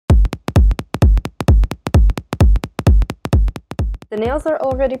The nails are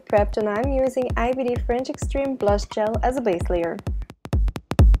already prepped and I'm using IBD French Extreme Blush Gel as a base layer.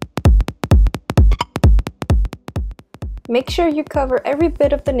 Make sure you cover every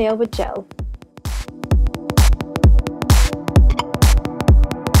bit of the nail with gel.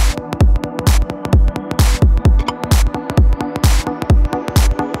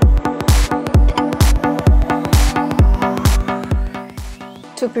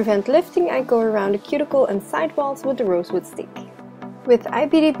 To prevent lifting, I go around the cuticle and sidewalls with the rosewood stick. With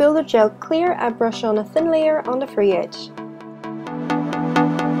IBD Builder Gel Clear, I brush on a thin layer on the free edge.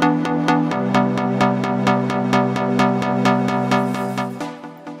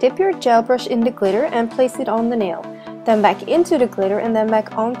 Dip your gel brush in the glitter and place it on the nail, then back into the glitter and then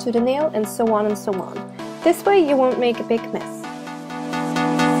back onto the nail, and so on and so on. This way you won't make a big mess.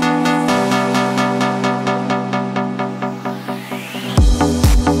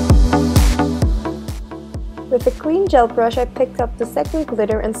 With a clean gel brush, I picked up the second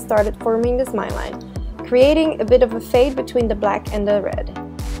glitter and started forming the smile line, creating a bit of a fade between the black and the red.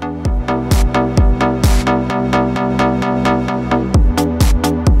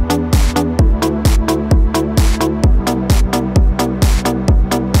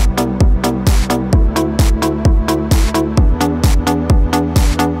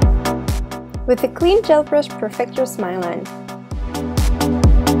 With a clean gel brush, perfect your smile line.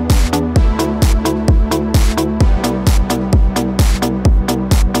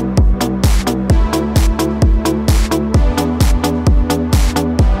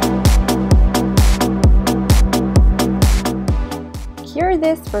 Cure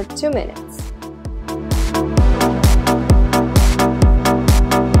this for 2 minutes.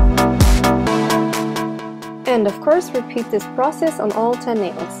 And of course, repeat this process on all 10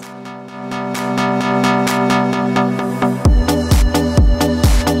 nails.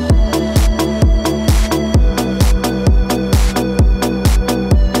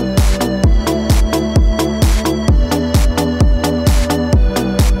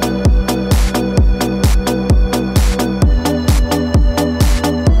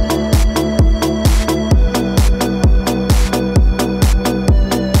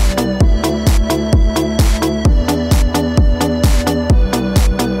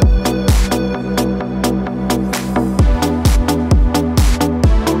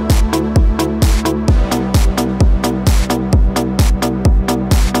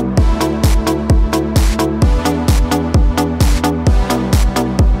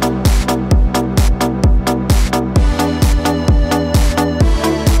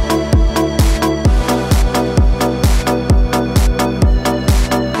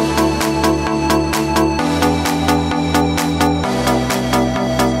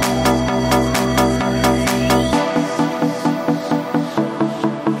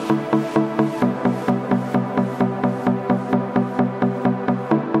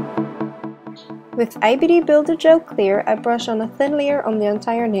 With IBD Builder Gel Clear, I brush on a thin layer on the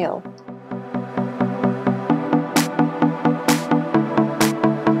entire nail.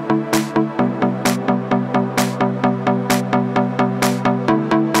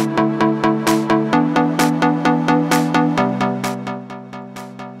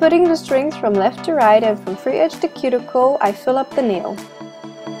 Putting the strings from left to right and from free edge to cuticle, I fill up the nail.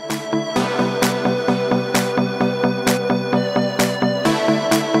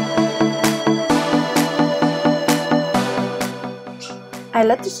 I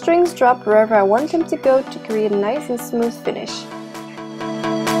let the strings drop wherever I want them to go to create a nice and smooth finish.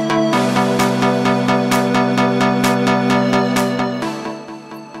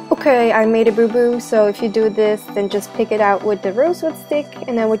 Okay, I made a boo-boo, so if you do this, then just pick it out with the rosewood stick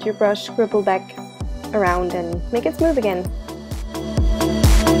and then with your brush scribble back around and make it smooth again.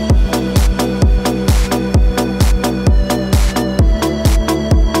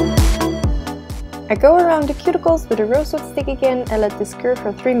 I go around the cuticles with a rosewood stick again and let this cure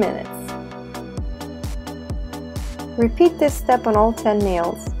for 3 minutes. Repeat this step on all 10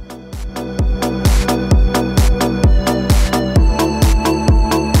 nails.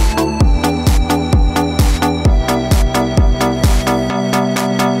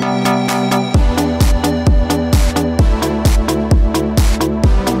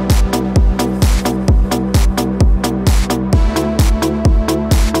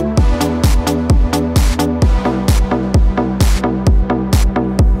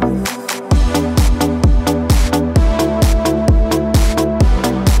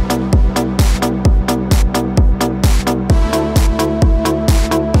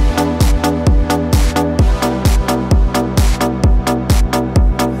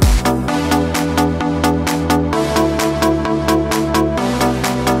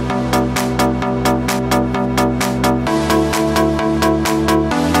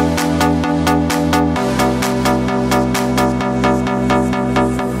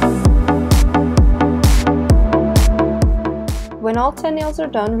 all 10 nails are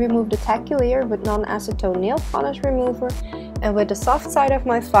done, remove the tacky layer with non-acetone nail polish remover, and with the soft side of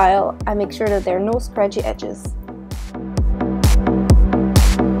my file, I make sure that there are no scratchy edges.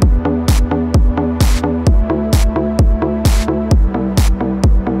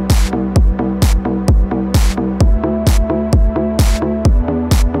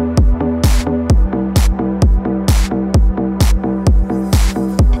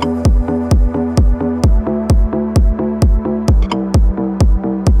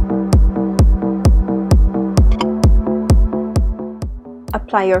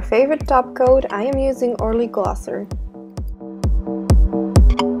 Apply your favorite top coat. I am using Orly Glosser.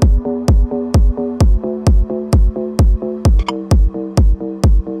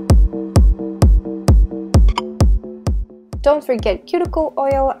 Don't forget cuticle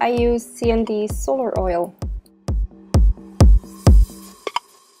oil. I use C&D solar oil.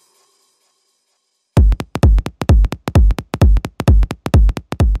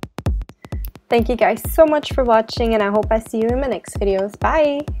 Thank you guys so much for watching, and I hope I see you in my next videos.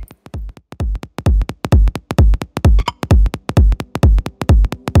 Bye!